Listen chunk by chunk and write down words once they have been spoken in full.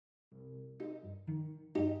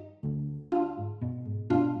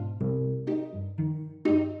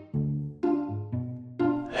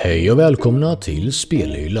Hej och välkomna till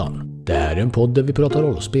Spelhyllan. Det här är en podd där vi pratar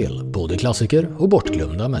rollspel, både klassiker och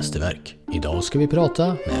bortglömda mästerverk. Idag ska vi prata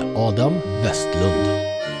med Adam Westlund.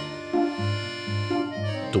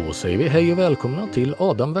 Då säger vi hej och välkomna till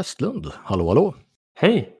Adam Westlund. Hallå, hallå.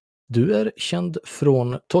 Hej! Du är känd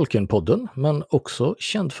från Tolkien-podden, men också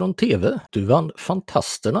känd från tv. Du vann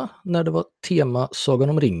Fantasterna när det var tema Sagan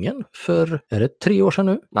om ringen för, är det 3 år sedan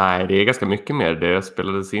nu? Nej, det är ganska mycket mer. Det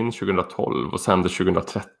spelades in 2012 och sändes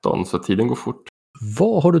 2013, så tiden går fort.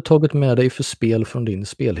 Vad har du tagit med dig för spel från din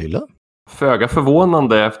spelhylla? Föga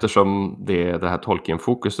förvånande eftersom det är det här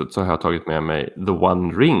Tolkien-fokuset, så har jag tagit med mig The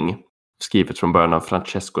One Ring, skrivet från början av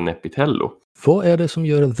Francesco Nepitello. Vad är det som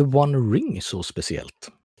gör The One Ring så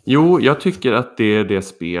speciellt? Jo, jag tycker att det är det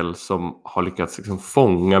spel som har lyckats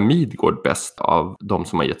fånga Midgård bäst av de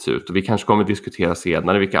som har getts ut. Och vi kanske kommer att diskutera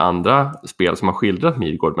senare vilka andra spel som har skildrat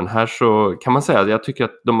Midgård. Men här så kan man säga att jag tycker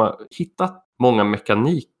att de har hittat många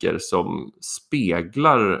mekaniker som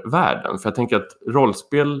speglar världen. För jag tänker att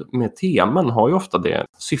rollspel med teman har ju ofta det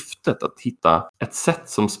syftet att hitta ett sätt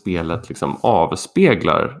som spelet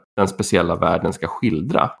avspeglar den speciella världen ska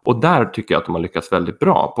skildra. Och där tycker jag att de har lyckats väldigt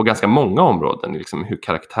bra på ganska många områden. Hur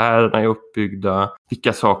karaktärerna är uppbyggda,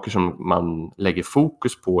 vilka saker som man lägger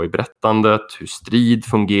fokus på i berättandet, hur strid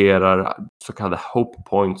fungerar, så kallade hope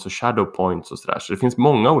points och shadow points och sådär. Så det finns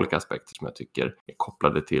många olika aspekter som jag tycker är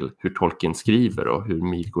kopplade till hur Tolkien skriver och hur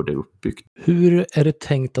Midgård är uppbyggt. Hur är det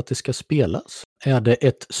tänkt att det ska spelas? Är det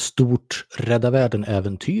ett stort Rädda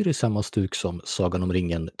världen-äventyr i samma stuk som Sagan om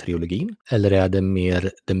ringen-trilogin? Eller är det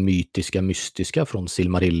mer det mystiska från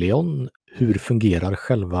Silmarillion? Hur fungerar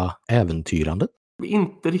själva äventyrandet?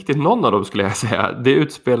 Inte riktigt någon av dem skulle jag säga. Det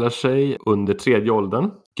utspelar sig under tredje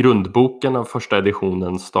åldern. Grundboken av första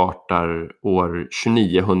editionen startar år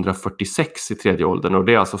 2946 i tredje åldern. Och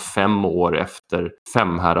det är alltså 5 år efter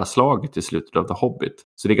Femhäraslaget i slutet av The Hobbit.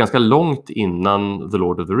 Så det är ganska långt innan The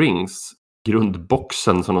Lord of the Rings.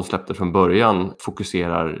 Grundboxen som de släppte från början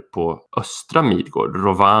fokuserar på östra Midgård,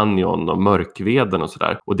 Rovanion och Mörkveden och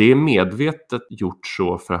sådär. Och det är medvetet gjort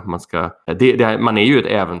så för att man ska... man är ju ett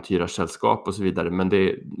äventyrarsällskap och så vidare, men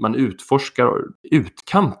man utforskar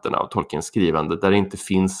utkanterna av Tolkiens skrivande där det inte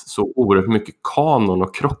finns så oerhört mycket kanon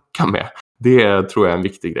att krocka med. Det tror jag är en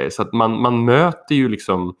viktig grej. Så att man möter ju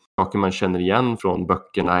saker man känner igen från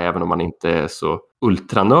böckerna även om man inte är så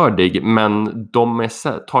ultranördig. Men de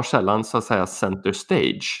tar sällan så att säga center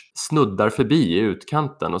stage. Snuddar förbi i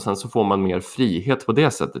utkanten och sen så får man mer frihet på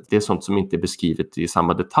det sättet. Det är sånt som inte är beskrivet i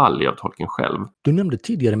samma detalj av Tolkien själv. Du nämnde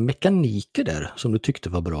tidigare mekaniker där som du tyckte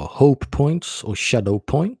var bra. Hope points och shadow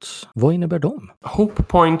points. Vad innebär de? Hope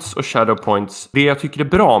points och shadow points. Det jag tycker är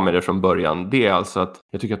bra med det från början, det är alltså att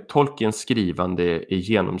jag tycker att Tolkiens skrivande är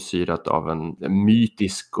genomsyrat av en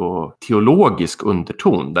mytisk och teologisk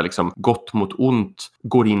underton där gott mot ont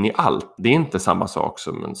går in i allt. Det är inte samma sak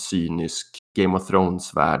som en cynisk Game of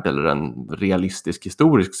Thrones-värld eller en realistisk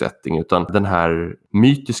historisk setting, utan den här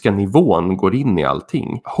mytiska nivån går in i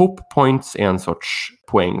allting. Hope points är en sorts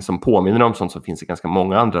poäng som påminner om sånt som finns i ganska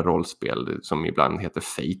många andra rollspel som ibland heter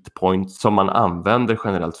fate points, som man använder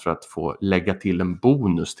generellt för att få lägga till en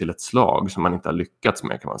bonus till ett slag som man inte har lyckats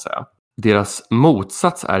med, kan man säga. Deras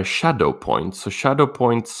motsats är shadow points. Så shadow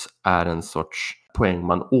points är en sorts poäng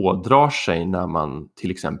man ådrar sig när man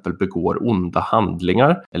till exempel begår onda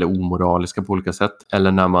handlingar eller omoraliska på olika sätt,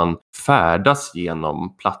 eller när man färdas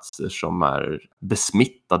genom platser som är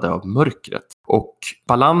besmittade av mörkret. Och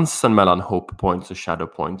balansen mellan hope points och shadow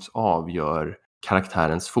points avgör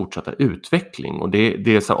karaktärens fortsatta utveckling. Och det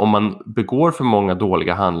är så, om man begår för många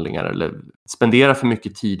dåliga handlingar eller spenderar för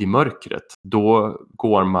mycket tid i mörkret, då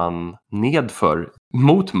går man nedför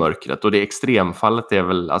mot mörkret. Och det extremfallet är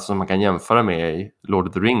väl, alltså man kan jämföra med i Lord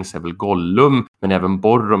of the Rings, är väl Gollum, men även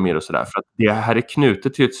Boromir och sådär. För att det här är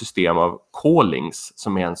knutet till ett system av callings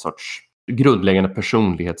som är en sorts grundläggande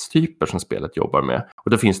personlighetstyper som spelet jobbar med.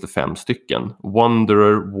 Och då finns det 5 stycken.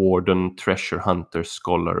 Wanderer, Warden, Treasure Hunter,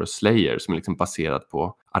 Scholar och Slayer, som är baserat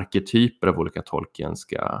på arketyper av olika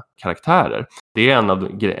tolkienska karaktärer. Det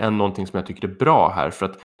är någonting som jag tycker är bra här, för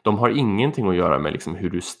att de har ingenting att göra med hur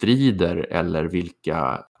du strider eller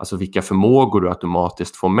vilka förmågor du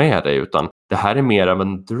automatiskt får med dig, utan det här är mer av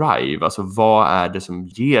en drive. Alltså vad är det som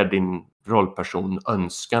ger din rollperson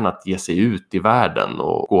önskan att ge sig ut i världen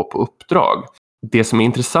och gå på uppdrag? Det som är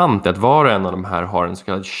intressant är att var och en av de här har en så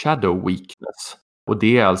kallad shadow weakness. Och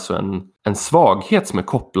det är alltså en svaghet som är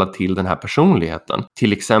kopplad till den här personligheten.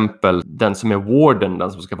 Till exempel den som är warden,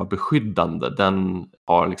 den som ska vara beskyddande, den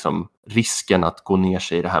har risken att gå ner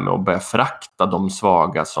sig i det här med att börja förakta de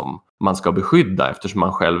svaga som man ska beskydda, eftersom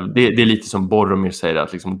man själv, det är lite som Boromir säger,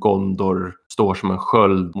 att liksom Gondor står som en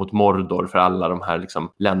sköld mot Mordor för alla de här liksom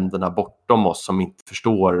länderna bortom oss som inte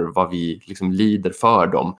förstår vad vi liksom lider för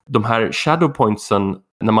dem. De här shadow pointsen,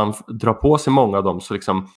 när man drar på sig många av dem, så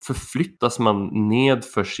liksom förflyttas man ned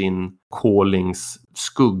för sin callings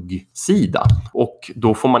skuggsida, och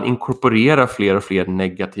då får man inkorporera fler och fler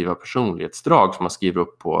negativa personlighetsdrag som man skriver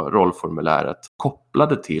upp på rollformuläret,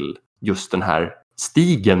 kopplade till just den här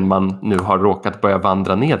stigen man nu har råkat börja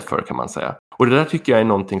vandra ned för, kan man säga. Och det där tycker jag är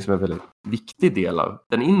någonting som är en väldigt viktig del av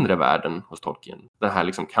den inre världen hos Tolkien. Den här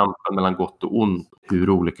liksom kampen mellan gott och ont, hur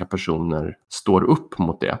olika personer står upp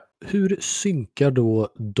mot det. Hur synkar då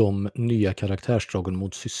de nya karaktärsdragen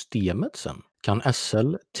mot systemet sen? Kan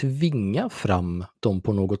SL tvinga fram dem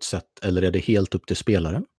på något sätt, eller är det helt upp till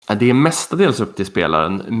spelaren? Det är mestadels upp till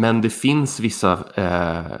spelaren, men det finns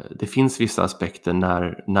vissa aspekter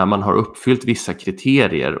när man har uppfyllt vissa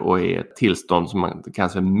kriterier och är ett tillstånd som man kallar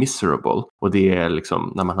för miserable, och det är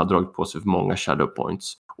liksom när man har dragit på sig för många shadow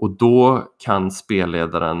points. Och då kan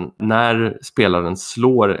spelledaren, när spelaren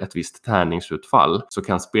slår ett visst tärningsutfall, så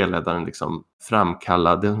kan spelledaren liksom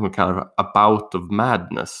framkalla det som man kallar a bout of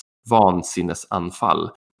madness, vansinnesanfall.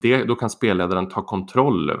 Då kan spelledaren ta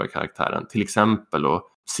kontroll över karaktären, till exempel, och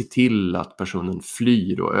se till att personen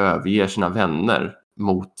flyr och överger sina vänner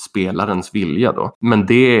mot spelarens vilja då. Men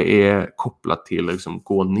det är kopplat till att liksom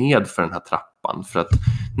gå ned för den här trappan, för att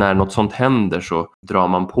när något sånt händer så drar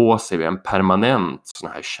man på sig en permanent sån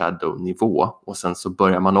här shadow-nivå, och sen så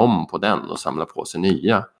börjar man om på den och samlar på sig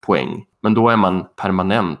nya poäng. Men då är man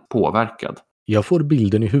permanent påverkad. Jag får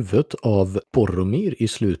bilden i huvudet av Boromir i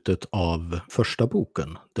slutet av första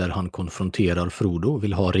boken, där han konfronterar Frodo,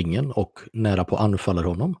 vill ha ringen och nära på anfaller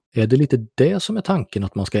honom. Är det lite det som är tanken,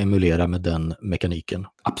 att man ska emulera med den mekaniken?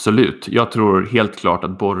 Absolut. Jag tror helt klart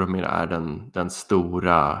att Boromir är den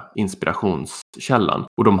stora inspirationskällan.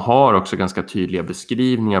 Och de har också ganska tydliga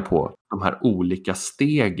beskrivningar på de här olika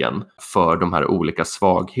stegen för de här olika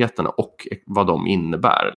svagheterna och vad de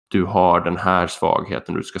innebär. Du har den här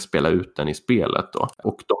svagheten och du ska spela ut den i spelet då.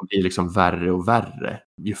 Och de blir liksom värre och värre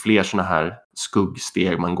ju fler såna här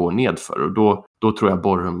skuggsteg man går ned för. Och då tror jag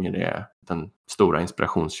Boromir är den stora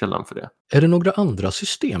inspirationskällan för det. Är det några andra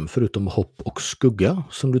system förutom hopp och skugga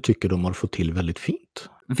som du tycker de har fått till väldigt fint?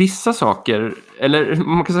 Vissa saker, eller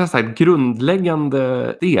man kan säga så här,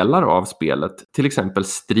 grundläggande delar av spelet, till exempel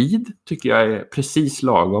strid, tycker jag är precis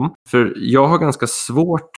lagom. För jag har ganska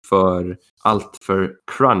svårt för allt för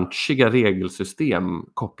crunchiga regelsystem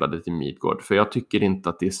kopplade till Midgård. För jag tycker inte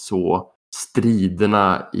att det är så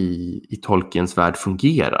striderna i Tolkiens värld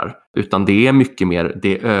fungerar. Utan det är mycket mer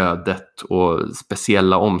det ödet och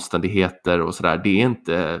speciella omständigheter och sådär. Det är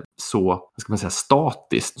inte så, vad ska man säga,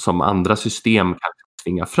 statiskt som andra system kan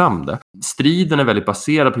tvinga fram det. Striden är väldigt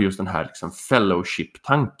baserad på just den här liksom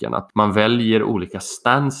fellowship-tanken. Att man väljer olika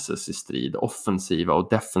stances i strid, offensiva och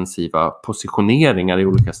defensiva positioneringar i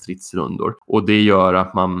olika stridsrundor. Och det gör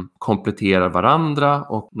att man kompletterar varandra,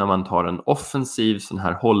 och när man tar en offensiv sån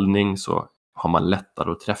här hållning så har man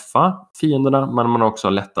lättare att träffa fienderna, men man har också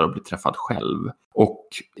lättare att bli träffad själv. Och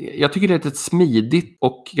jag tycker det är ett smidigt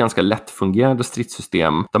och ganska lättfungerande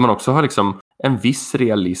stridssystem där man också har liksom en viss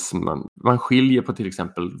realism. Man skiljer på till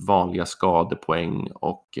exempel vanliga skadepoäng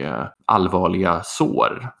och allvarliga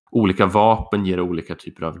sår. Olika vapen ger olika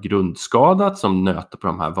typer av grundskada som nöter på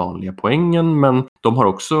de här vanliga poängen, men de har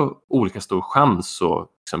också olika stor chans att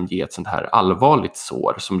liksom ge ett sånt här allvarligt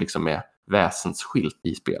sår som liksom är väsensskilt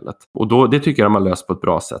i spelet. Och då, det tycker jag de har löst på ett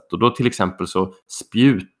bra sätt. Och då till exempel så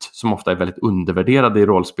spjut, som ofta är väldigt undervärderade i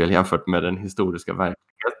rollspel jämfört med den historiska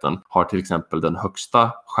verkligheten, har till exempel den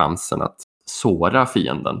högsta chansen att såra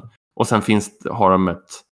fienden. Och sen har de ett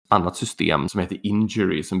annat system som heter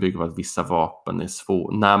injury, som bygger på att vissa vapen är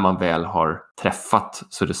svåra. När man väl har träffat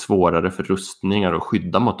så är det svårare för rustningar att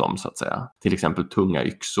skydda mot dem, så att säga. Till exempel tunga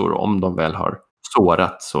yxor, om de väl har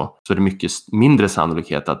sårat så är det mycket mindre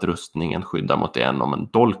sannolikhet att rustningen skyddar mot det än om en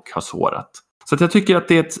dolk har sårat. Så att jag tycker att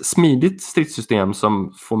det är ett smidigt stridssystem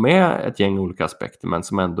som får med ett gäng olika aspekter, men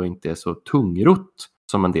som ändå inte är så tungrott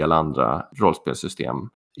som en del andra rollspelsystem.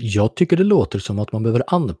 Jag tycker det låter som att man behöver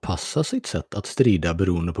anpassa sitt sätt att strida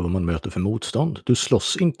beroende på vad man möter för motstånd. Du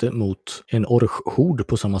slåss inte mot en orkhord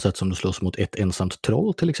på samma sätt som du slåss mot ett ensamt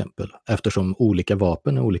troll till exempel, eftersom olika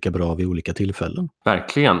vapen är olika bra vid olika tillfällen.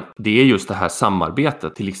 Verkligen. Det är just det här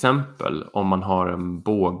samarbetet. Till exempel om man har en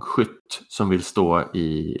bågskytt som vill stå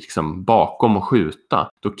liksom bakom och skjuta,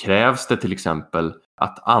 då krävs det till exempel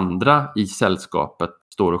att andra i sällskapet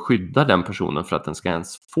står och skyddar den personen för att den ska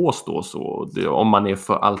ens få stå så. Om man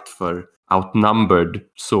är allt för outnumbered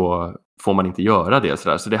så får man inte göra det.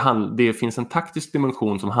 Så det finns en taktisk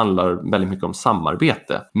dimension som handlar väldigt mycket om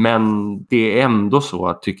samarbete. Men det är ändå så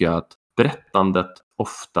att, tycker jag, att berättandet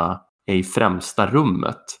ofta är i främsta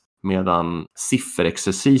rummet, medan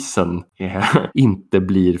sifferexercisen inte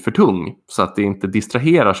blir för tung, så att det inte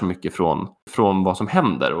distraherar så mycket från vad som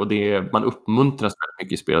händer. Och man uppmuntras väldigt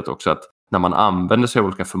mycket i spelet också att när man använder sig av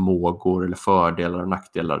olika förmågor eller fördelar och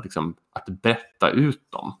nackdelar, liksom, att berätta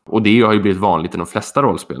ut dem. Och det har ju blivit vanligt i de flesta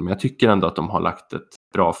rollspel, men jag tycker ändå att de har lagt ett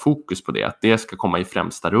bra fokus på det, att det ska komma i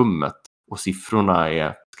främsta rummet och siffrorna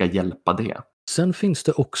ska hjälpa det. Sen finns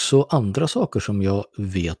det också andra saker som jag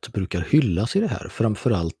vet brukar hyllas i det här,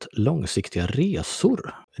 framförallt långsiktiga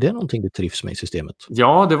resor. Det är någonting du trivs med i systemet.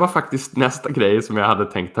 Ja, det var faktiskt nästa grej som jag hade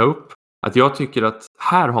tänkt ta upp. Att jag tycker att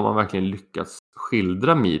här har man verkligen lyckats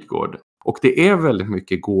skildra Midgård. Och det är väldigt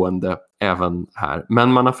mycket gående även här.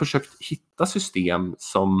 Men man har försökt hitta system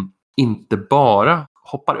som inte bara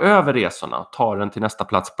hoppar över resorna, tar den till nästa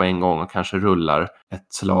plats på en gång och kanske rullar ett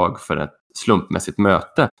slag för ett slumpmässigt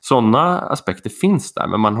möte. Sådana aspekter finns där,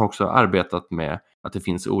 men man har också arbetat med att det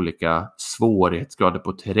finns olika svårighetsgrader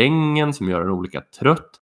på terrängen som gör en olika trött.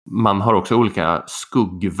 Man har också olika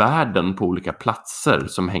skuggvärden på olika platser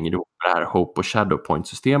som hänger ihop med det här Hope och Shadow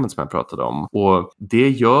Point-systemet som jag pratade om. Och det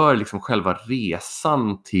gör liksom själva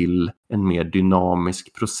resan till en mer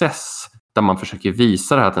dynamisk process, där man försöker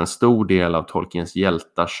visa det här att en stor del av Tolkiens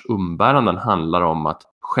hjältars umbäranden handlar om att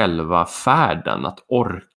själva färden, att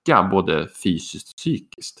orka både fysiskt och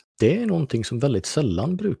psykiskt. Det är någonting som väldigt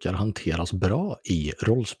sällan brukar hanteras bra i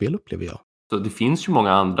rollspel, upplever jag. Så det finns ju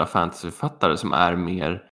många andra fantasyförfattare som är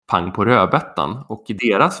mer pang på rödbetan, och i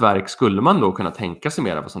deras verk skulle man då kunna tänka sig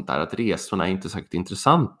mer av sånt där, att resorna är inte särskilt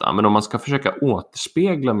intressanta. Men om man ska försöka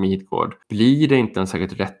återspegla Midgård blir det inte en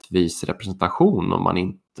säkert rättvis representation om man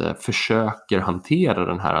inte försöker hantera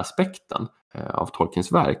den här aspekten av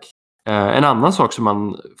Tolkiens verk. En annan sak som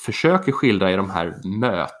man försöker skildra är de här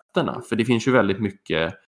mötena, för det finns ju väldigt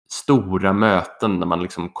mycket stora möten när man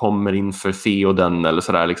liksom kommer inför Theoden eller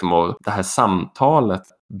sådär liksom, och det här samtalet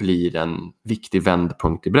blir en viktig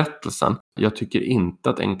vändpunkt i berättelsen. Jag tycker inte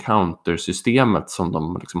att encounter-systemet som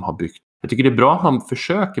de liksom har byggt, jag tycker det är bra att man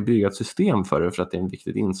försöker bygga ett system för det, för att det är en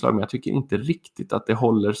viktigt inslag, men jag tycker inte riktigt att det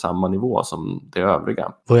håller samma nivå som det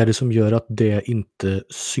övriga. Vad är det som gör att det inte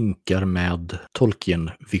synkar med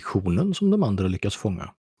Tolkien-visionen som de andra lyckas fånga?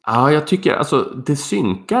 Ja, jag tycker alltså det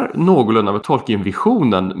synkar någorlunda med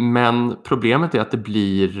Tolkien-visionen, men problemet är att det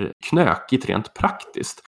blir knökigt rent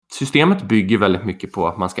praktiskt. Systemet bygger väldigt mycket på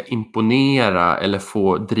att man ska imponera eller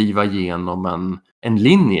få driva igenom en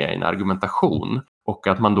linje, en argumentation, och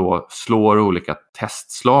att man då slår olika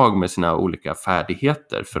testslag med sina olika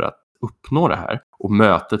färdigheter för att uppnå det här. Och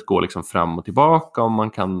mötet går liksom fram och tillbaka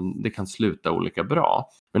och det kan sluta olika bra.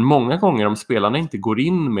 Men många gånger om spelarna inte går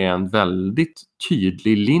in med en väldigt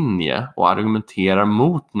tydlig linje och argumenterar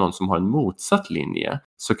mot någon som har en motsatt linje,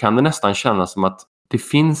 så kan det nästan kännas som att det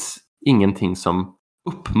finns ingenting som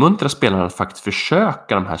uppmuntrar spelarna att faktiskt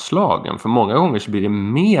försöka de här slagen. För många gånger så blir det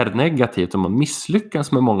mer negativt om man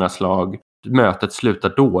misslyckas med många slag. Mötet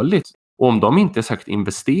slutar dåligt. Och om de inte är särskilt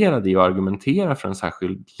investerade i att argumentera för en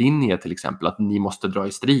särskild linje, till exempel att ni måste dra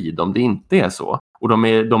i strid, om det inte är så, och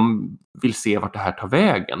de vill se vart det här tar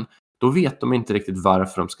vägen, då vet de inte riktigt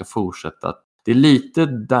varför de ska fortsätta. Det är lite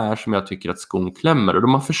där som jag tycker att skon klämmer, och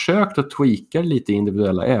de har försökt att tweaka lite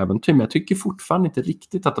individuella äventyr, men jag tycker fortfarande inte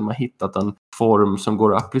riktigt att de har hittat en form som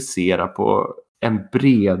går att applicera på en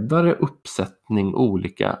bredare uppsättning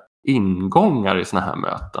olika ingångar i såna här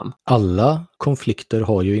möten. Alla konflikter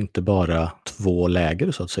har ju inte bara två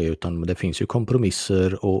läger så att säga, utan det finns ju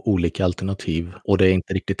kompromisser och olika alternativ, och det är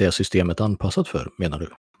inte riktigt det systemet anpassat för, menar du?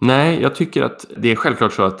 Nej, jag tycker att det är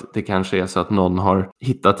självklart så att det kanske är så att någon har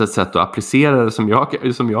hittat ett sätt att applicera det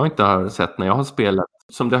som jag inte har sett när jag har spelat.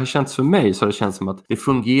 Som det har känts för mig så har det känts som att det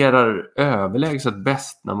fungerar överlägset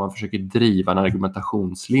bäst när man försöker driva en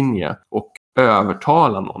argumentationslinje och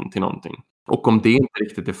övertala någon till någonting. Och om det inte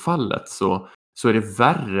riktigt är fallet så är det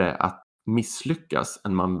värre att misslyckas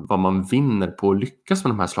än vad man vinner på att lyckas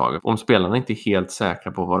med de här slagen. Om spelarna inte är helt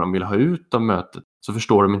säkra på vad de vill ha ut av mötet så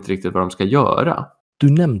förstår de inte riktigt vad de ska göra. Du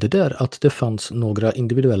nämnde där att det fanns några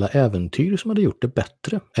individuella äventyr som hade gjort det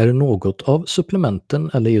bättre. Är det något av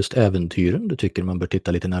supplementen eller just äventyren du tycker man bör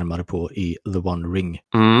titta lite närmare på i The One Ring?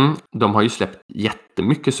 De har ju släppt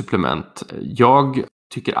jättemycket supplement. Jag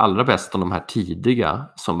tycker allra bäst om de här tidiga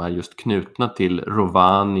som är just knutna till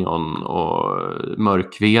Rovanion och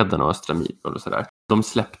Mörkveden och Östra Midgård och sådär. De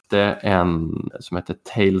släppte en som heter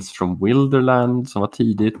Tales from Wilderland som var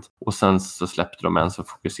tidigt, och sen så släppte de en som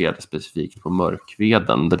fokuserade specifikt på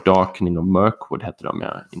Mörkveden. The Darkening of Mirkwood hette de, om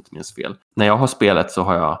jag inte minns fel. När jag har spelat så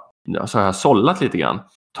har jag så har jag sållat lite grann.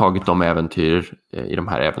 Tagit de äventyr i de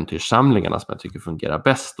här äventyrssamlingarna som jag tycker fungerar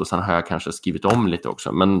bäst. Och sen har jag kanske skrivit om lite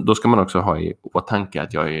också. Men då ska man också ha i åtanke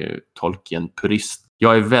att jag är Tolkien-purist.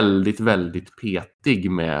 Jag är väldigt, väldigt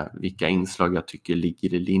petig med vilka inslag jag tycker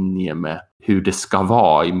ligger i linje med hur det ska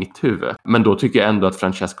vara i mitt huvud. Men då tycker jag ändå att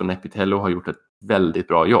Francesco Nepitello har gjort ett väldigt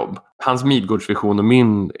bra jobb. Hans Midgårdsvision och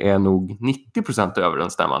min är nog 90%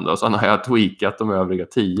 överensstämmande. Och sen har jag tweakat de övriga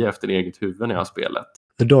 10 efter eget huvud när jag har spelat.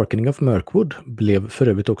 The Darkening of Mirkwood blev för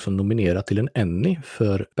övrigt också nominerat till en Emmy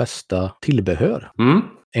för bästa tillbehör.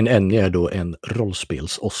 En Emmy är då en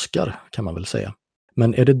rollspels-Oscar kan man väl säga.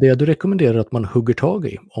 Men är det du rekommenderar att man hugger tag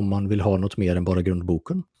i om man vill ha något mer än bara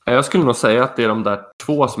grundboken? Jag skulle nog säga att det är de där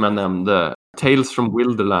 2 som jag nämnde. Tales from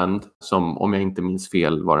Wilderland, som om jag inte minns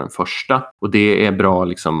fel var den första. Och det är bra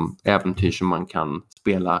liksom äventyr som man kan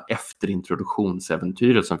spela efter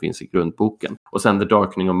introduktionsäventyret som finns i grundboken. Och sen The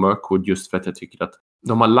Darkening of Mirkwood, just för att jag tycker att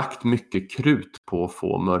de har lagt mycket krut på att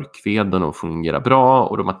få Mörkveden att fungera bra.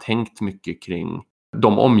 Och de har tänkt mycket kring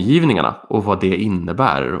de omgivningarna och vad det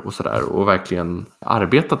innebär och sådär. Och verkligen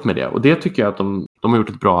arbetat med det. Och det tycker jag att de har gjort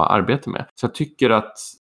ett bra arbete med. Så jag tycker att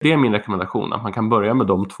det är min rekommendation. Att man kan börja med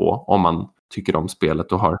de 2 om man tycker om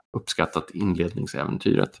spelet och har uppskattat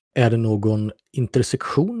inledningsäventyret. Är det någon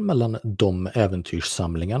intersektion mellan de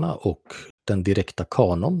äventyrssamlingarna och den direkta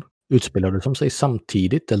kanon? Utspelar de sig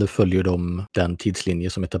samtidigt eller följer de den tidslinje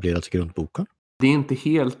som etablerats i grundboken? Det är inte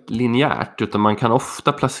helt linjärt, utan man kan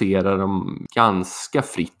ofta placera dem ganska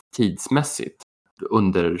fritt tidsmässigt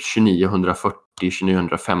under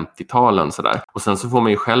 2940-2950-talen sådär. Och sen så får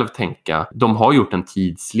man ju själv tänka, de har gjort en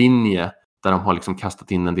tidslinje där de har liksom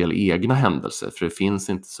kastat in en del egna händelser, för det finns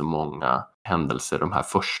inte så många händelser de här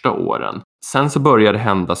första åren. Sen så börjar det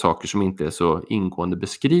hända saker som inte är så ingående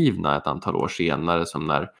beskrivna ett antal år senare, som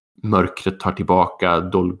när mörkret tar tillbaka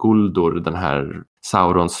Dol Guldur, den här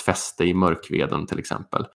Saurons fäste i Mörkveden till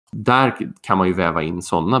exempel. Där kan man ju väva in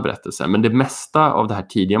sådana berättelser. Men det mesta av det här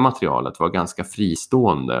tidiga materialet var ganska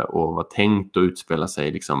fristående och var tänkt att utspela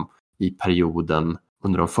sig liksom i perioden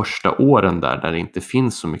under de första åren där det inte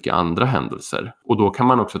finns så mycket andra händelser. Och då kan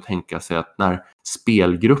man också tänka sig att när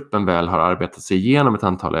spelgruppen väl har arbetat sig igenom ett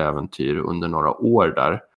antal äventyr under några år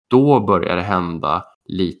där, då börjar det hända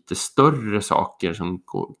lite större saker som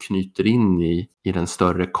knyter in i den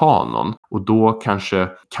större kanon. Och då kanske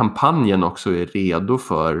kampanjen också är redo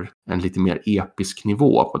för en lite mer episk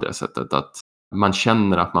nivå på det sättet att man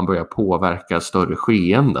känner att man börjar påverka större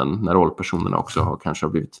skeenden när rollpersonerna också kanske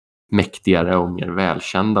har blivit mäktigare och mer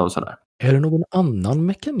välkända och sådär. Är det någon annan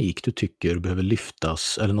mekanik du tycker behöver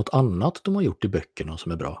lyftas eller något annat de har gjort i böckerna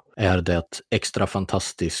som är bra? Är det ett extra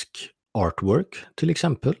fantastisk artwork till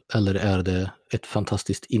exempel? Eller är det ett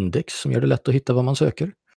fantastiskt index som gör det lätt att hitta vad man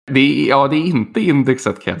söker? Det är inte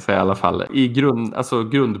indexet kan jag säga i alla fall.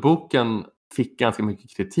 Grundboken fick ganska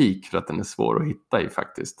mycket kritik för att den är svår att hitta i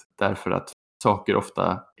faktiskt. Därför att saker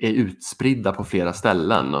ofta är utspridda på flera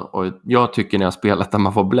ställen. Och jag tycker när jag spelat att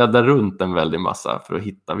man får bläddra runt en väldig massa för att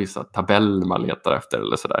hitta vissa tabeller man letar efter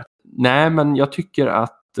eller sådär. Nej, men jag tycker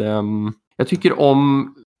att jag tycker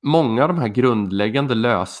om många av de här grundläggande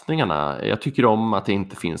lösningarna. Jag tycker om att det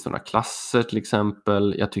inte finns några klasser till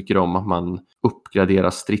exempel. Jag tycker om att man uppgraderar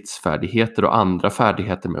stridsfärdigheter och andra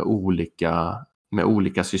färdigheter med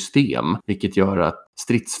olika system. Vilket gör att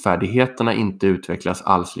stridsfärdigheterna inte utvecklas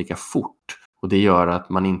alls lika fort. Och det gör att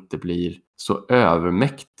man inte blir så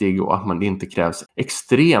övermäktig och att det inte krävs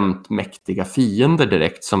extremt mäktiga fiender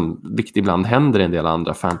direkt, som vilket ibland händer i en del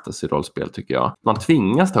andra fantasy-rollspel tycker jag. Man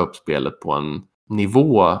tvingas ta upp spelet på en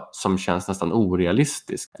nivå som känns nästan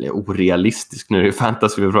orealistisk. Eller orealistisk, nu är det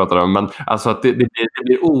fantasy vi pratar om, men alltså att det blir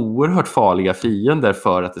oerhört farliga fiender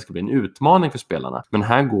för att det ska bli en utmaning för spelarna. Men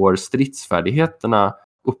här går stridsfärdigheterna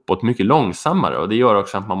uppåt mycket långsammare och det gör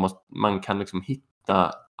också att man kan liksom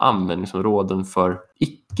hitta användningsområden för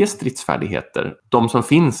icke-stridsfärdigheter. De som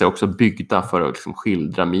finns är också byggda för att liksom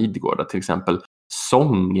skildra Midgård. Till exempel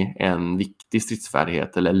sång är en viktig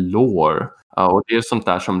stridsfärdighet, eller lore. Ja, och det är sånt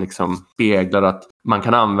där som liksom speglar att man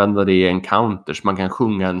kan använda det i encounters. Man kan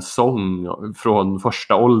sjunga en sång från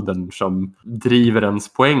första åldern som driver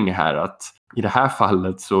ens poäng här. Att i det här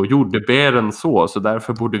fallet så gjorde bären så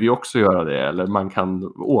därför borde vi också göra det. Eller man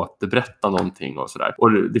kan återberätta någonting och sådär.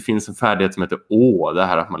 Och det finns en färdighet som heter det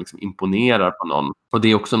här att man liksom imponerar på någon. Och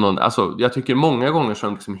det är också någon, alltså jag tycker många gånger så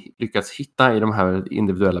har de liksom lyckats hitta i de här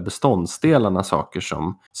individuella beståndsdelarna saker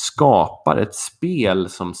som skapar ett spel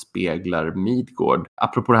som speglar Midgård.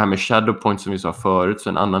 Apropå det här med Shadow Point som vi sa förut, så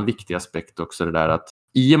en annan viktig aspekt också det där att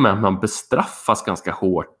i och med att man bestraffas ganska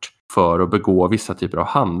hårt för att begå vissa typer av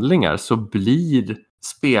handlingar så blir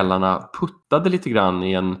spelarna puttade lite grann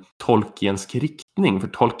i en Tolkiensk riktning. För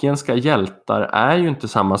Tolkienska hjältar är ju inte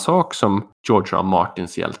samma sak som George R. R.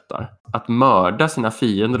 Martins hjältar. Att mörda sina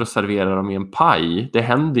fiender och servera dem i en paj, det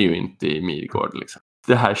händer ju inte i Midgård liksom.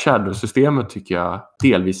 Det här Shadow-systemet tycker jag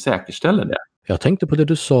delvis säkerställer det. Jag tänkte på det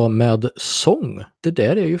du sa med sång. Det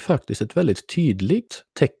där är ju faktiskt ett väldigt tydligt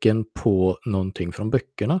tecken på någonting från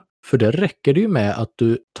böckerna. För det räcker det ju med att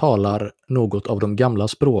du talar något av de gamla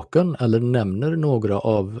språken eller nämner några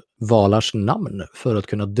av Valars namn för att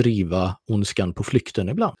kunna driva ondskan på flykten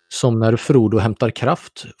ibland. Som när Frodo hämtar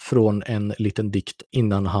kraft från en liten dikt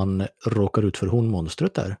innan han råkar ut för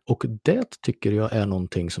honmonstret där. Och det tycker jag är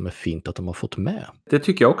någonting som är fint att de har fått med. Det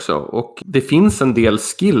tycker jag också. Och det finns en del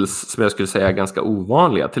skills som jag skulle säga är ganska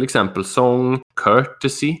ovanliga. Till exempel sång,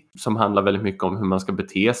 courtesy, som handlar väldigt mycket om hur man ska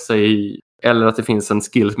bete sig. Eller att det finns en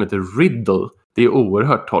skill som heter riddle. Det är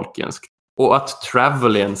oerhört tolkenskt. Och att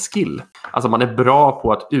travel är en skill. Alltså man är bra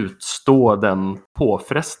på att utstå den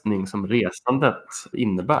påfrestning som resandet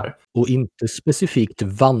innebär. Och inte specifikt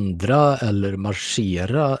vandra eller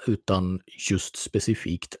marschera utan just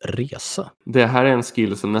specifikt resa. Det här är en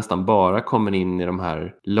skill som nästan bara kommer in i de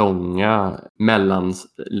här långa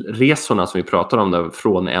mellanresorna som vi pratar om där,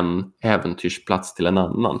 från en äventyrsplats till en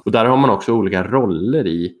annan. Och där har man också olika roller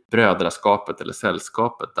i brödraskapet eller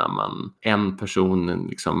sällskapet där en person är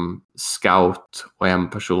liksom scout och en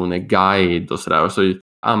person är guide och sådär. Och så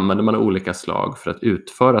använder man olika slag för att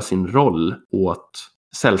utföra sin roll åt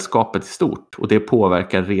sällskapet i stort. Och det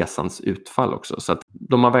påverkar resans utfall också. Så att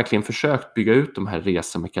de har verkligen försökt bygga ut de här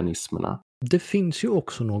resemekanismerna. Det finns ju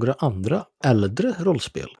också några andra äldre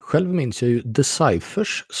rollspel. Själv minns jag ju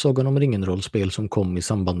Deciphers Sagan om ringen-rollspel som kom i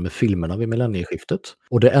samband med filmerna vid millennieskiftet.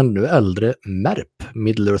 Och det ännu äldre MERP,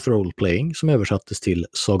 Middle-earth Role-playing, som översattes till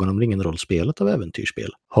Sagan om ringen-rollspelet av äventyrsspel.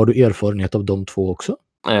 Har du erfarenhet av de två också?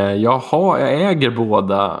 Jag äger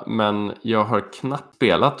båda, men jag har knappt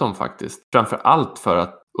spelat dem faktiskt. Framför allt för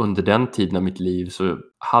att under den tiden av mitt liv så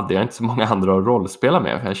hade jag inte så många andra att rollspela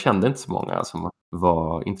med. För jag kände inte så många som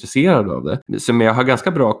var intresserade av det. Så men jag har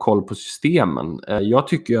ganska bra koll på systemen. Jag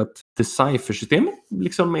tycker att Decipher-systemet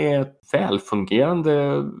liksom är ett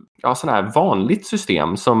välfungerande, sån här vanligt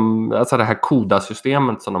system. Som, alltså det här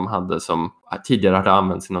kodasystemet som de hade som tidigare hade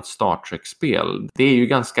använts i något Star Trek-spel. Det är ju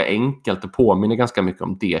ganska enkelt och påminner ganska mycket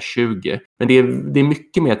om D20. Men det är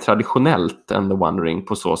mycket mer traditionellt än The One Ring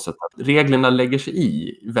på så sätt att reglerna lägger sig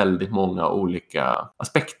i väldigt många olika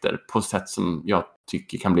aspekter på sätt som jag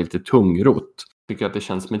tycker kan bli lite tungrot. Jag tycker att det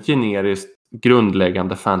känns som ett generiskt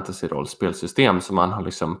grundläggande fantasy-rollspelsystem som man har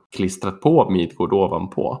liksom klistrat på Midgård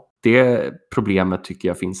ovanpå. Det problemet tycker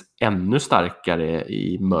jag finns ännu starkare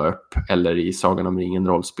i MERP eller i Sagan om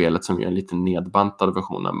ringen-rollspelet som är en lite nedbantad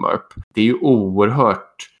version av MERP. Det är ju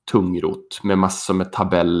oerhört tungrot med massor med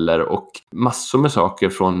tabeller och massor med saker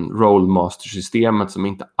från Rollmaster-systemet som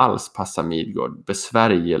inte alls passar Midgård.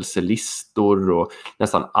 Besvärjelselistor och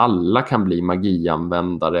nästan alla kan bli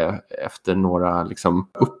magianvändare efter några liksom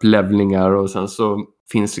upplevlingar och sen så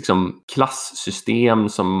finns liksom klassystem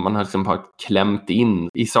som man har liksom bara klämt in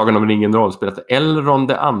i Sagan om ringen-rollspelet.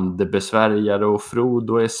 Elrond är andebesvärjare och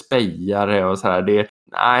Frodo är spejare och så här.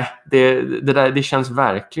 Det känns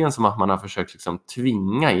verkligen som att man har försökt liksom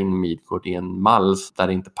tvinga in Midgård i en mall där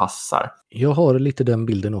det inte passar. Jag har lite den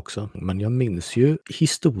bilden också, men jag minns ju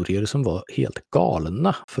historier som var helt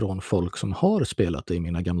galna från folk som har spelat det i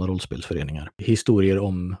mina gamla rollspelsföreningar. Historier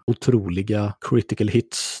om otroliga critical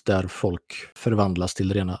hits där folk förvandlas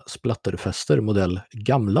till rena splatterfester modell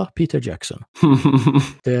gamla Peter Jackson.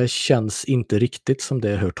 Det känns inte riktigt som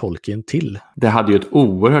det hör Tolkien till. Det hade ju ett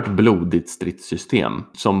oerhört blodigt stridssystem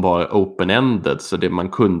som var open-ended så det man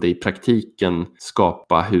kunde i praktiken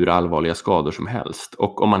skapa hur allvarliga skador som helst.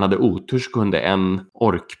 Och om man hade otur så kunde en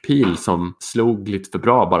orkpil som slog lite för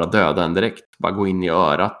bra bara döda en direkt. Bara gå in i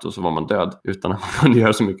örat och så var man död utan att man kunde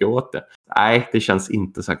göra så mycket åt det. Nej, det känns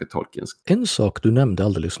inte säkert tolkienskt. En sak du nämnde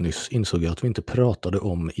alldeles nyss insåg jag att vi inte pratade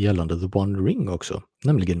om gällande The One Ring också.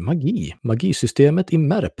 Nämligen magi. Magisystemet i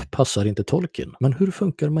MERP passar inte Tolkien. Men hur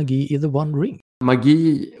funkar magi i The One Ring?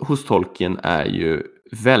 Magi hos Tolkien är ju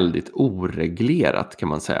väldigt oreglerat kan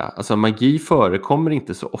man säga. Alltså magi förekommer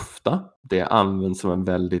inte så ofta. Det används som en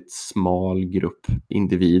väldigt smal grupp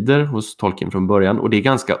individer hos Tolkien från början. Och det är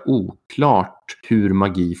ganska oklart hur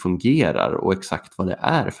magi fungerar och exakt vad det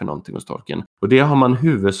är för någonting hos Tolkien. Och det har man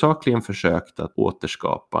huvudsakligen försökt att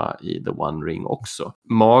återskapa i The One Ring också.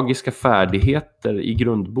 Magiska färdigheter i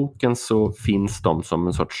grundboken så finns de som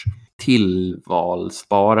en sorts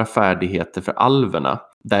tillvalsbara färdigheter för alverna.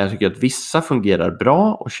 Där jag tycker att vissa fungerar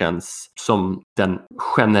bra och känns som den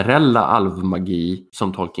generella alvmagi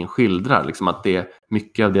som Tolkien skildrar. Liksom att det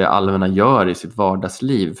mycket av det alverna gör i sitt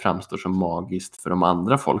vardagsliv framstår som magiskt för de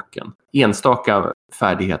andra folken. Enstaka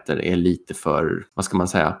färdigheter är lite för, vad ska man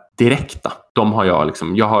säga, direkta. De har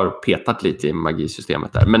jag har petat lite i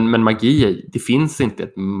magisystemet där. Men magi, det finns inte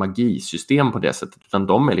ett magisystem på det sättet, utan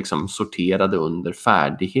de är liksom sorterade under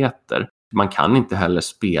färdigheter. Man kan inte heller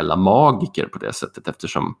spela magiker på det sättet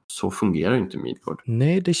eftersom så fungerar inte Midgård.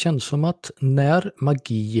 Nej, det känns som att när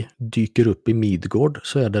magi dyker upp i Midgård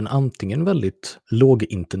så är den antingen väldigt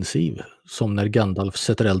lågintensiv, som när Gandalf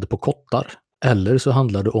sätter eld på kottar. Eller så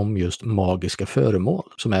handlar det om just magiska föremål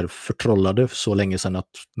som är förtrollade så länge sedan att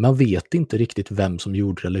man vet inte riktigt vem som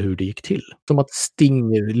gjorde det eller hur det gick till. Som att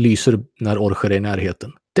Sting lyser när Orcher är i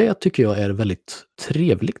närheten. Det tycker jag är ett väldigt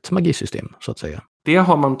trevligt magisystem, så att säga. Det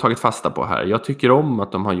har man tagit fasta på här. Jag tycker om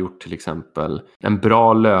att de har gjort till exempel en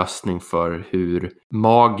bra lösning för hur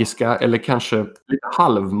magiska eller kanske lite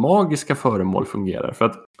halvmagiska föremål fungerar. För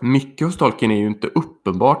att mycket hos Tolkien är ju inte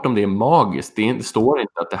uppenbart om det är magiskt. Det står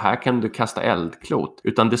inte att det här kan du kasta eldklot.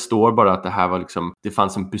 Utan det står bara att det här var det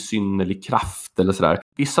fanns en besynnerlig kraft eller sådär.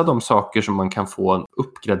 Vissa av de saker som man kan få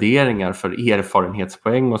uppgraderingar för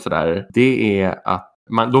erfarenhetspoäng och sådär, det är att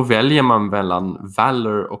då väljer man mellan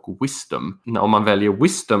valor och wisdom. Om man väljer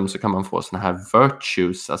wisdom så kan man få såna här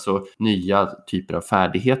virtues, alltså nya typer av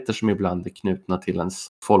färdigheter som ibland är knutna till ens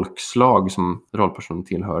folkslag som rollpersonen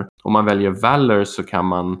tillhör. Om man väljer valor så kan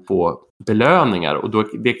man få belöningar och då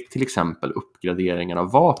det är till exempel uppgraderingen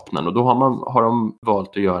av vapnen, och då har de valt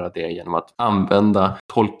att göra det genom att använda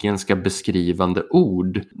Tolkienska beskrivande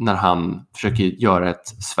ord när han försöker göra ett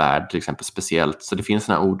svärd till exempel speciellt. Så det finns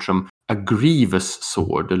såna ord som a grievous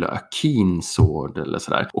sword eller a keen sword eller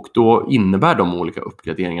sådär. Och då innebär de olika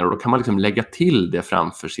uppgraderingar och då kan man lägga till det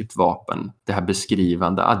framför sitt vapen, det här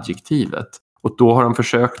beskrivande adjektivet. Och då har de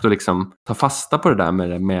försökt att ta fasta på det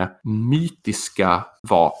där med mytiska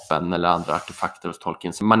vapen eller andra artefakter hos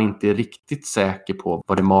Tolkien som man inte är riktigt säker på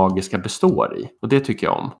vad det magiska består i. Och det tycker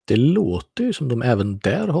jag om. Det låter ju som de även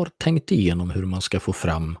där har tänkt igenom hur man ska få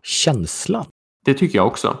fram känslan. Det tycker jag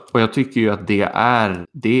också. Och jag tycker ju att det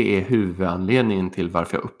är huvudanledningen till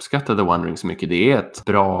varför jag uppskattar The One Ring så mycket. Det är ett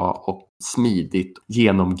bra och smidigt,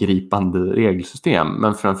 genomgripande regelsystem.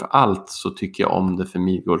 Men framför allt så tycker jag om det för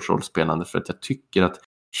Midgårds rollspelande för att jag tycker att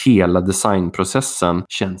hela designprocessen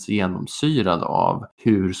känns genomsyrad av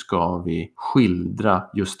hur ska vi skildra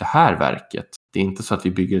just det här verket. Det är inte så att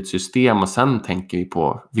vi bygger ett system och sen tänker vi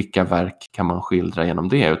på vilka verk kan man skildra genom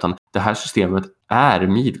det, utan det här systemet är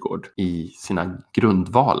Midgård i sina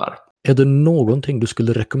grundvalar. Är det någonting du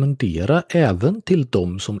skulle rekommendera även till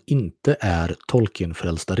de som inte är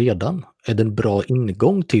Tolkien-frälsta redan? Är det en bra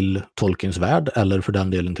ingång till Tolkiens värld eller för den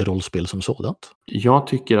delen till rollspel som sådant? Jag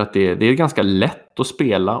tycker att det är ganska lätt att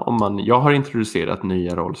spela jag har introducerat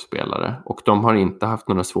nya rollspelare och de har inte haft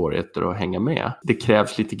några svårigheter att hänga med. Det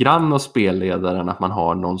krävs lite grann av spelledaren att man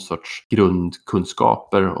har någon sorts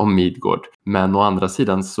grundkunskaper om Midgård. Men å andra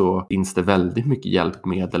sidan så finns det väldigt mycket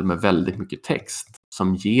hjälpmedel med väldigt mycket text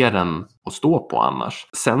som ger en att stå på annars.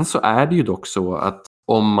 Sen så är det ju dock så att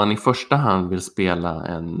om man i första hand vill spela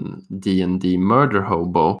en D&D Murder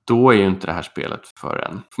Hobo, då är ju inte det här spelet för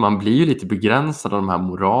en. För man blir ju lite begränsad av de här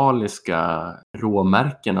moraliska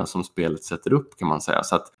råmärkena som spelet sätter upp, kan man säga.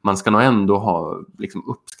 Så att man ska nog ändå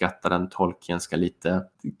uppskatta den Tolkienska lite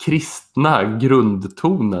kristna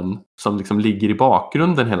grundtonen som ligger i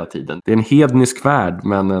bakgrunden hela tiden. Det är en hednisk värld,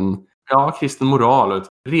 men en kristen moral och ett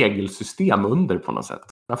regelsystem under på något sätt.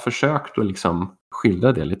 Jag har försökt att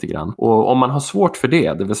skildra det lite grann. Och om man har svårt för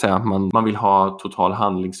det vill säga att man vill ha total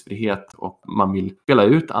handlingsfrihet och man vill spela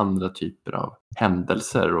ut andra typer av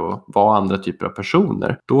händelser och vara andra typer av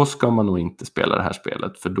personer, då ska man nog inte spela det här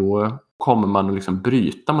spelet, för då kommer man att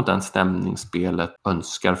bryta mot den stämning spelet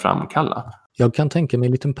önskar framkalla. Jag kan tänka mig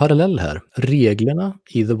en liten parallell här. Reglerna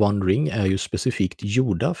i The One Ring är ju specifikt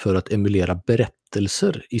gjorda för att emulera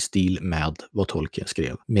berättelser i stil med vad Tolkien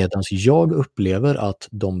skrev. Medan jag upplever att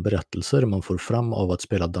de berättelser man får fram av att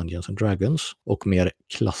spela Dungeons and Dragons och mer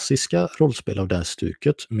klassiska rollspel av det här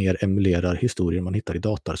stuket mer emulerar historier man hittar i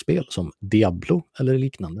datorspel som Diablo eller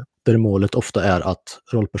liknande. Där målet ofta är att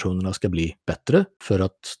rollpersonerna ska bli bättre för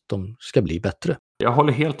att de ska bli bättre. Jag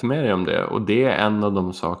håller helt med dig om det, och det är en av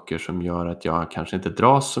de saker som gör att jag kanske inte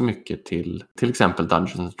dras så mycket till exempel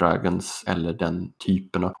Dungeons and Dragons eller den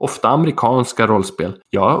typen av ofta amerikanska rollspel.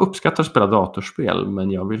 Jag uppskattar att spela datorspel,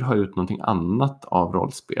 men jag vill ha ut någonting annat av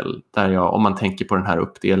rollspel. Där om man tänker på den här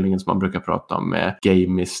uppdelningen som man brukar prata om med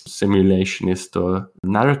gamist, simulationist och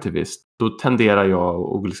narrativist, då tenderar jag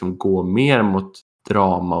att gå mer mot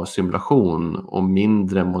drama och simulation och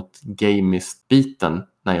mindre mot gamist-biten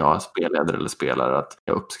när jag spelleder eller spelar. Att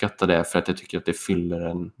jag uppskattar det för att jag tycker att det fyller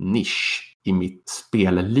en nisch i mitt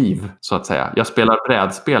spelliv, så att säga. Jag spelar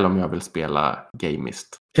brädspel om jag vill spela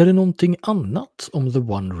gamist. Är det någonting annat om The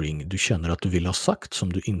One Ring du känner att du vill ha sagt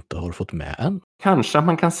som du inte har fått med än? Kanske att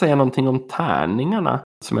man kan säga någonting om tärningarna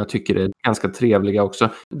som jag tycker är ganska trevliga också.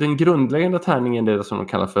 Den grundläggande tärningen är det som de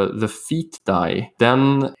kallar för The Feat Die.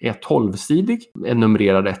 Den är 12-sidig, är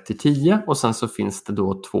numrerad 1-10 och sen så finns det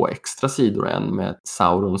då 2 extra sidor. En med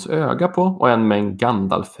Saurons öga på och en med en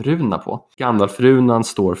Gandalf-runa på. Gandalf-runan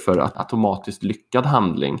står för att automatiskt lyckad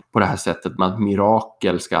handling på det här sättet med att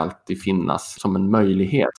mirakel ska alltid finnas som en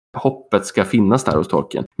möjlighet. Hoppet ska finnas där hos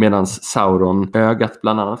Tolkien. Medan Sauron-ögat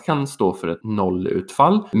bland annat kan stå för ett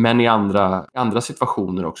nollutfall. Men i andra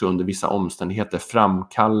situationer också under vissa omständigheter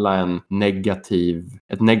framkalla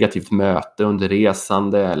ett negativt möte under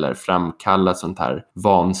resande eller framkalla ett sånt här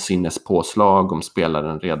vansinnespåslag om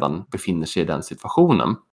spelaren redan befinner sig i den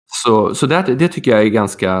situationen. Så det tycker jag är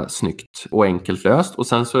ganska snyggt och enkelt löst. Och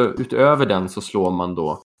sen så utöver den så slår man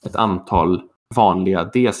då ett antal vanliga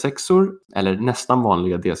D6or eller nästan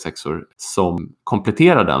vanliga D6or som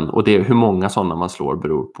kompletterar den, och det är hur många sådana man slår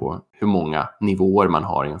beror på hur många nivåer man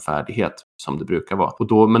har i en färdighet som det brukar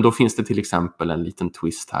vara. Men då finns det till exempel en liten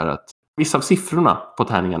twist här att vissa av siffrorna på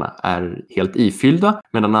tärningarna är helt ifyllda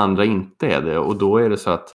medan andra inte är det, och då är det så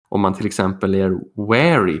att om man till exempel är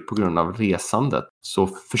wary på grund av resandet så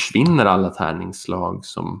försvinner alla tärningsslag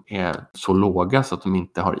som är så låga så att de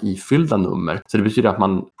inte har ifyllda nummer. Så det betyder att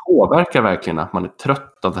man påverkar verkligen att man är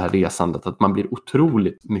trött av det här resandet, att man blir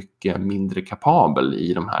otroligt mycket mindre kapabel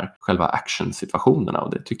i de här själva action-situationerna.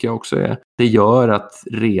 Och det tycker jag också det gör att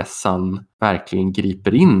resan verkligen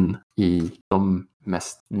griper in i de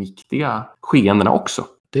mest viktiga skeendena också.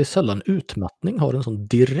 Det är sällan utmattning har en sån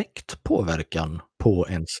direkt påverkan på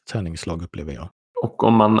ens tärningsslag, upplever jag. Och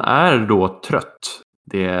om man är då trött,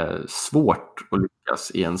 det är svårt att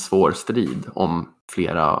lyckas i en svår strid om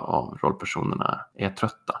flera av rollpersonerna är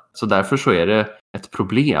trötta. Så därför så är det ett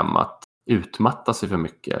problem att utmatta sig för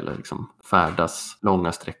mycket eller liksom färdas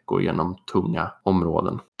långa sträckor genom tunga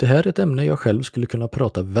områden. Det här är ett ämne jag själv skulle kunna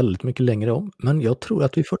prata väldigt mycket längre om, men jag tror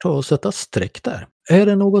att vi får ta och sätta streck där. Är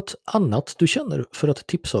det något annat du känner för att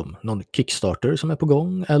tipsa om? Någon Kickstarter som är på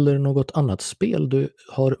gång eller något annat spel du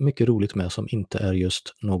har mycket roligt med som inte är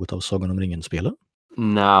just något av Sagan om ringen-spelen?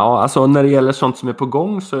 Alltså när det gäller sånt som är på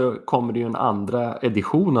gång så kommer det ju en andra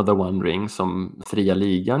edition av The One Ring som Fria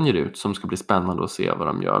Ligan ger ut som ska bli spännande att se vad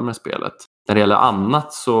de gör med spelet. När det gäller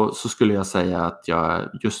annat så skulle jag säga att jag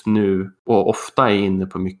just nu och ofta är inne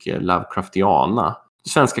på mycket Lovecraftiana.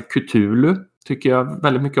 Svenska Cthulhu tycker jag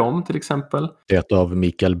väldigt mycket om till exempel. Det av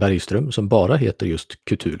Mikael Bergström som bara heter just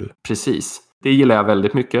Cthulhu. Precis. Det gillar jag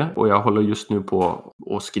väldigt mycket och jag håller just nu på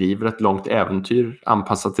och skriver ett långt äventyr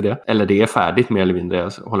anpassat till det. Eller det är färdigt mer eller mindre.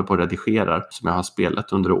 Jag håller på att redigera som jag har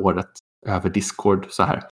spelat under året över Discord så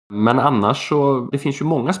här. Men annars så, det finns ju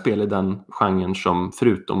många spel i den genren som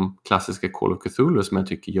förutom klassiska Call of Cthulhu som jag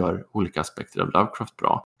tycker gör olika aspekter av Lovecraft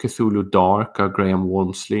bra. Cthulhu Dark av Graham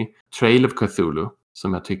Walmsley, Trail of Cthulhu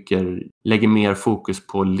som jag tycker lägger mer fokus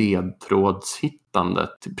på ledtrådshittandet,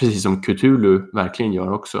 precis som Cthulhu verkligen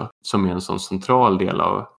gör också, som är en sån central del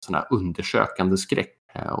av sån här undersökande skräck.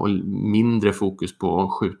 Och mindre fokus på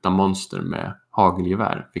att skjuta monster med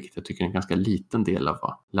hagelgevär, vilket jag tycker är en ganska liten del av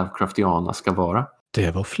vad Lovecraftiana ska vara.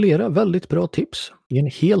 Det var flera väldigt bra tips i en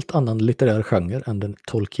helt annan litterär genre än den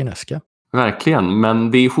Tolkieneska. Verkligen,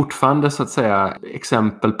 men det är fortfarande så att säga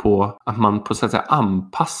exempel på att man på så att säga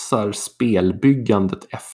anpassar spelbyggandet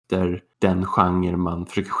efter den genre man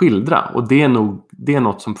försöker skildra. Och det är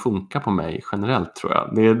något som funkar på mig generellt tror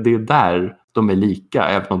jag. Det är där de är lika,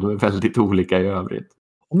 även om de är väldigt olika i övrigt.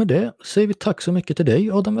 Och med det säger vi tack så mycket till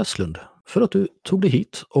dig, Adam Westlund, för att du tog dig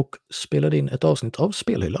hit och spelade in ett avsnitt av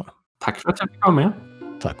Spelhyllan. Tack för att jag fick vara med.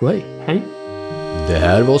 Tack och hej. Hej. Det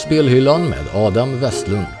här var Spelhyllan med Adam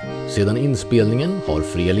Westlund. Sedan inspelningen har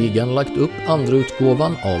Fria Ligan lagt upp andra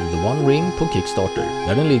utgåvan av The One Ring på Kickstarter,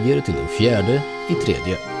 där den ligger till den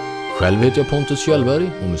 4/3. Själv heter jag Pontus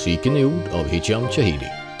Kjellberg och musiken är gjord av Hicham Chahidi.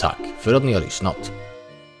 Tack för att ni har lyssnat.